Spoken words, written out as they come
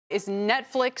Is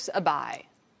Netflix a buy?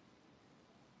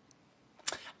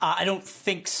 I don't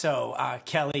think so,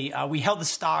 Kelly. We held the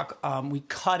stock. We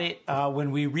cut it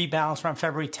when we rebalanced around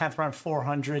February 10th, around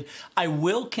 400. I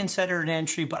will consider an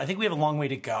entry, but I think we have a long way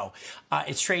to go.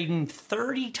 It's trading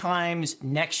 30 times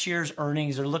next year's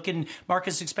earnings. They're looking,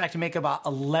 markets expect to make about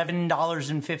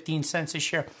 $11.15 a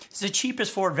share. It's the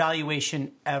cheapest forward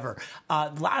valuation ever.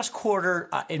 Last quarter,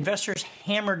 investors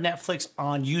hammered Netflix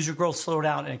on user growth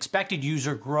slowdown and expected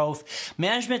user growth.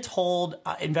 Management told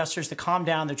investors to calm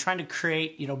down. They're trying to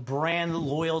create, brand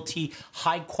loyalty,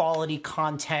 high quality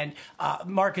content.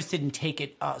 Markets didn't take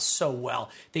it so well.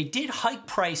 They did hike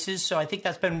prices, so I think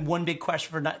that's been one big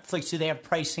question for Netflix. Do they have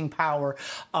pricing power?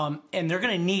 And they're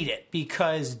going to need it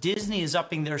because Disney is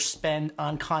upping their spend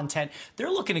on content. They're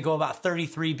looking to go about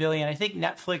 $33 billion. I think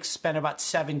Netflix spent about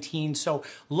 $17. So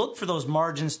look for those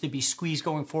margins to be squeezed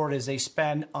going forward as they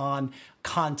spend on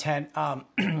content.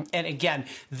 And again,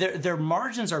 their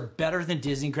margins are better than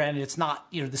Disney. Granted, it's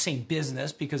not, the same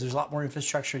business because there's a lot more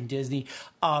infrastructure in Disney.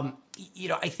 I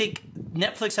think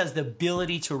Netflix has the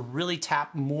ability to really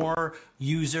tap more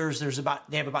users.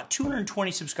 They have about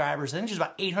 220 subscribers. I think there's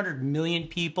about 800 million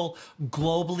people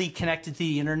globally connected to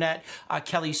the internet,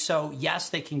 Kelly. So yes,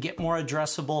 they can get more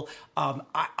addressable.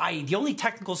 The only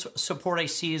technical support I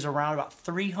see is around about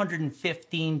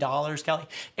 $315, Kelly.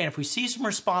 And if we see some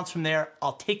response from there,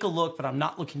 I'll take a look, but I'm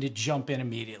not looking to jump in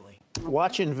immediately.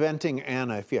 Watch Inventing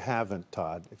Anna if you haven't,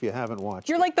 Todd. If you haven't watched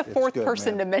You're like the fourth good,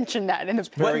 person to mention that in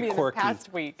the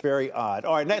past week. Very odd.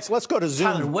 All right, let's go to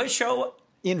Zoom. Tyler, what show?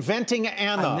 Inventing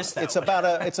Anna. I missed that it's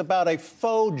about a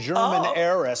faux German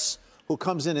heiress who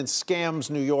comes in and scams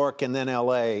New York and then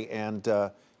L.A. And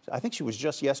I think she was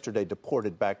just yesterday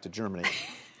deported back to Germany.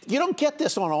 You don't get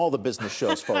this on all the business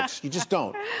shows, folks. You just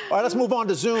don't. All right, let's move on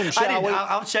to Zoom, shall we?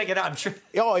 I'll check it out. I'm sure.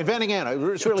 Oh, Inventing Anna.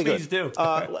 It's really Please good.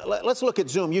 Please do. Let's look at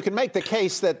Zoom. You can make the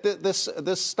case that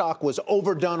this stock was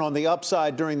overdone on the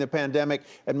upside during the pandemic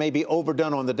and maybe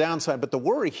overdone on the downside. But the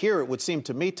worry here, it would seem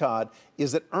to me, Todd,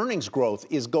 is that earnings growth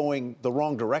is going the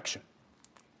wrong direction.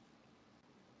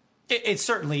 It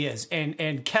certainly is.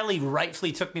 And Kelly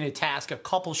rightfully took me to task a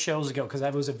couple shows ago because I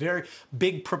was a very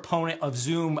big proponent of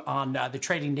Zoom on the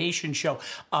Trading Nation show.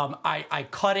 I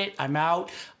cut it. I'm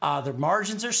out. Their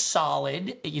margins are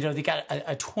solid. They got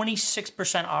a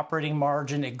 26% operating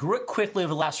margin. It grew quickly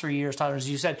over the last 3 years, Tyler. As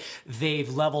you said,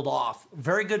 they've leveled off.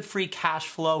 Very good free cash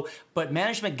flow. But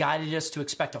management guided us to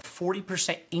expect a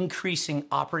 40% increase in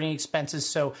operating expenses.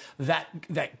 So that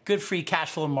good free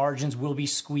cash flow margins will be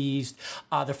squeezed.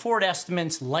 The forward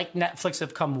estimates, like Netflix,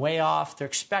 have come way off. They're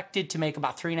expected to make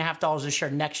about $3.50 a share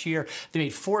next year. They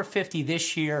made $4.50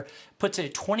 this year. Puts it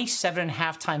at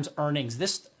 27.5 times earnings.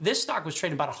 This stock was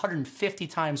trading about 150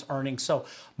 times earnings. So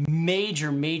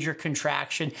major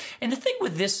contraction. And the thing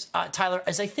with this, Tyler,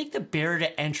 is I think the barrier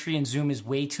to entry in Zoom is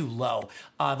way too low.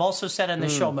 I've also said on the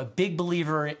show, I'm a big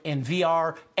believer in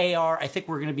VR, AR. I think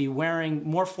we're going to be wearing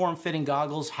more form-fitting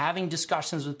goggles, having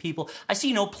discussions with people. I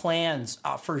see no plans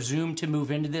for Zoom to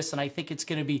move into this, and I think it's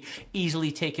going to be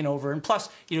easily taken over. And plus,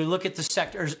 look at the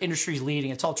sectors, industries leading.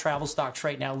 It's all travel stocks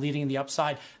right now leading in the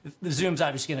upside. The Zoom's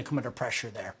obviously going to come under pressure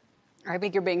there. I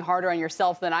think you're being harder on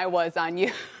yourself than I was on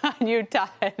you, Todd.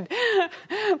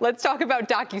 Let's talk about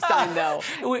DocuSign,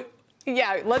 though.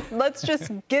 Yeah, let's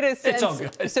just get a sense. It's all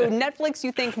good. So Netflix,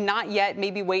 you think not yet,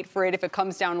 maybe wait for it if it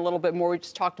comes down a little bit more. We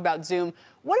just talked about Zoom.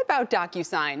 What about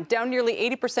DocuSign? Down nearly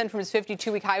 80% from its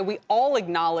 52-week high. We all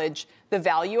acknowledge the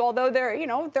value, although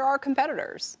there are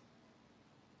competitors.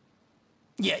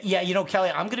 Yeah, Kelly,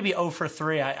 I'm going to be 0 for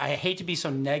 3. I hate to be so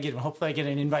negative. Hopefully I get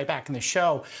an invite back in the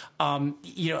show.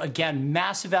 Again,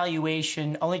 massive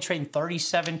valuation, only trading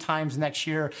 37 times next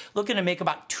year, looking to make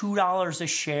about $2 a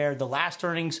share. The last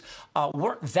earnings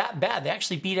weren't that bad. They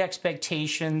actually beat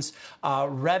expectations.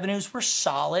 Revenues were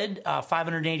solid,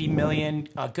 $580 million,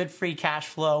 good free cash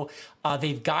flow.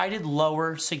 They've guided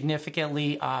lower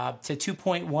significantly to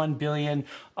 $2.1 billion.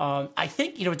 I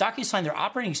think, DocuSign, their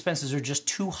operating expenses are just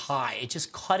too high. It's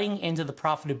just cutting into the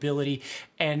profitability.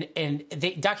 And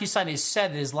DocuSign has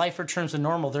said that as life returns to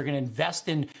normal, they're going to invest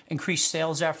in increased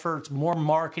sales efforts, more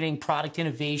marketing, product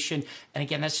innovation. And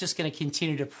again, that's just going to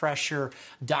continue to pressure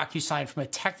DocuSign. From a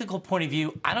technical point of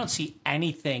view, I don't see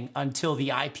anything until the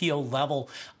IPO level,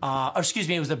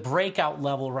 it was the breakout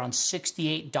level around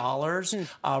 $68,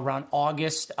 around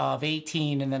August of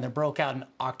 18, and then they broke out in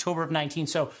October of 19.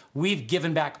 So we've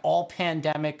given back all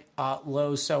pandemic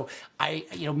lows. So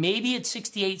maybe at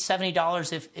 $68,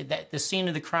 $70 if the scene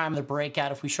of the crime, the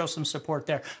breakout, if we show some support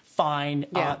there, fine.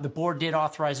 Yeah. The board did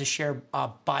authorize a share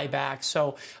buyback.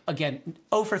 So again,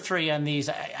 0 for 3 on these.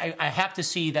 I have to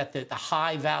see that the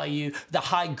high value, the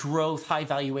high growth, high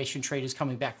valuation trade is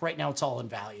coming back. Right now, it's all in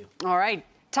value. All right.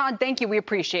 Todd, thank you. We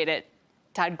appreciate it.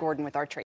 Todd Gordon with our trade.